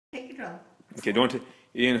Take it off. Okay, don't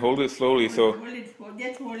Ian, hold it slowly. Hold So it.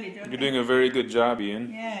 Just hold it. Okay? you're doing a very good job,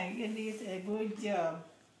 Ian. Yeah, you did a good job.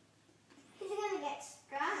 She's gonna get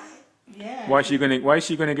strong. Yeah. Why is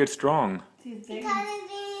she gonna get strong? She's Because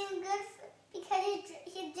it's being good. Because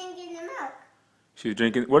she's drinking the milk. She's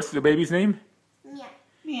drinking. What's the baby's name? Yeah.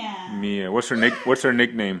 Yeah. Mia. What's her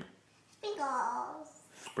nickname? Sprinkles.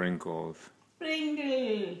 Sprinkles.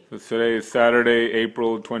 Pringle. So today is Saturday,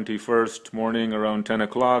 April 21st morning around 10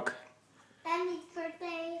 o'clock. Emmy's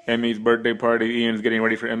birthday. Emmy's birthday party. Ian's getting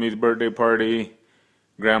ready for Emmy's birthday party.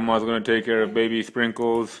 Grandma's gonna take care of baby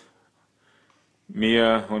Sprinkles.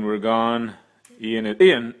 Mia, when we're gone. Ian.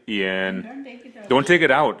 Don't take it off. Don't take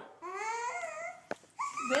it out.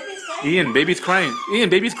 Baby's crying. Ian, baby's crying. Ian,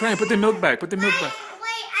 baby's crying. Put the milk back. Put the milk back.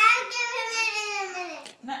 Wait, I'll give him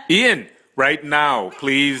it in a minute. Ian, right now,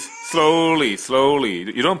 please. Slowly, slowly.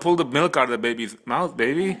 You don't pull the milk out of the baby's mouth,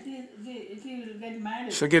 baby. She will get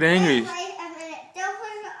mad. She'll get angry. Wait a minute. Don't put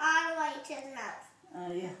it all the way to his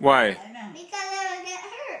mouth. Yeah. Why? I know. Because it will get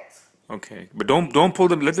hurt. Okay, but don't pull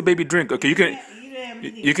them. Let the baby drink. Okay,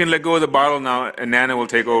 you can let go of the bottle now, and Nana will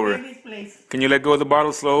take over. Baby's place. Can you let go of the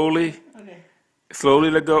bottle slowly? Okay. Slowly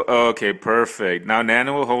let go. Okay, perfect. Now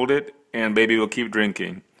Nana will hold it, and baby will keep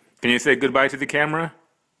drinking. Can you say goodbye to the camera?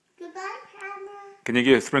 Goodbye, camera. Can you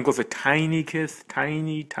give Sprinkles a tiny kiss?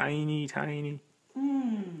 Tiny, tiny, tiny.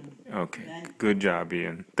 Okay, good job,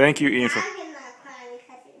 Ian. Thank you, Ian. Now he's not crying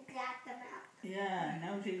because he got the milk. Yeah,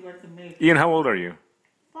 now she got the milk. Ian, how old are you?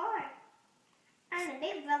 4. I'm a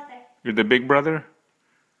big brother. You're the big brother?